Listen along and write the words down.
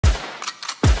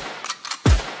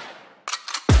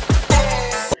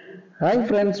Hi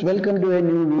friends, welcome to a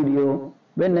new video.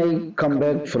 When I come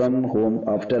back from home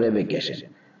after a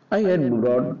vacation, I had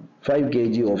brought 5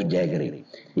 kg of jaggery.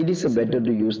 It is better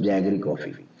to use jaggery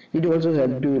coffee. It also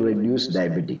helps to reduce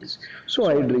diabetes. So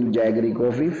I drink jaggery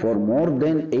coffee for more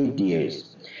than 8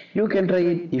 years. You can try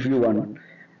it if you want.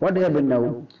 What happened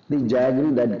now? The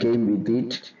jaggery that came with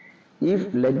it, if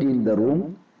let in the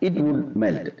room, it would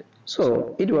melt.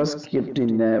 So it was kept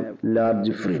in a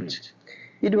large fridge.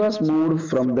 It was moved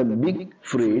from the big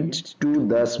fridge to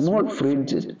the small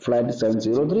fridge flat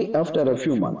 703 after a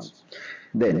few months.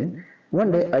 Then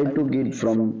one day I took it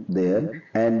from there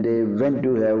and went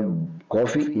to have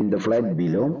coffee in the flat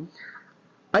below.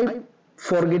 I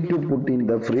forget to put in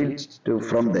the fridge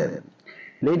from there.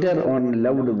 Later on,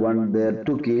 loved one there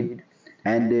took it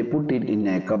and put it in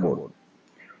a cupboard.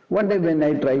 One day when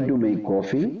I tried to make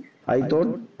coffee, I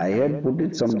thought I had put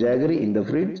it some jaggery in the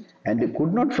fridge and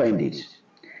could not find it.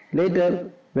 Later,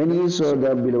 when he saw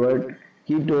the beloved,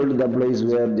 he told the place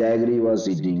where jaggery was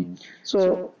sitting.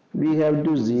 So we have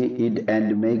to see it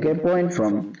and make a point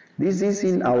from this is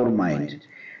in our mind.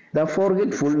 The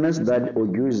forgetfulness that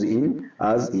occurs in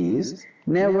us is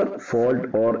never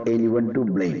fault or anyone to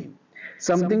blame.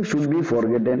 Something should be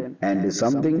forgotten and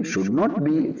something should not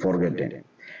be forgotten.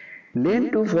 Learn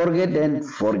to forget and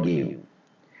forgive.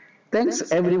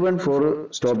 Thanks everyone for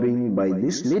stopping by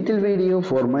this little video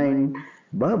for mine.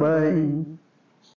 Bye bye.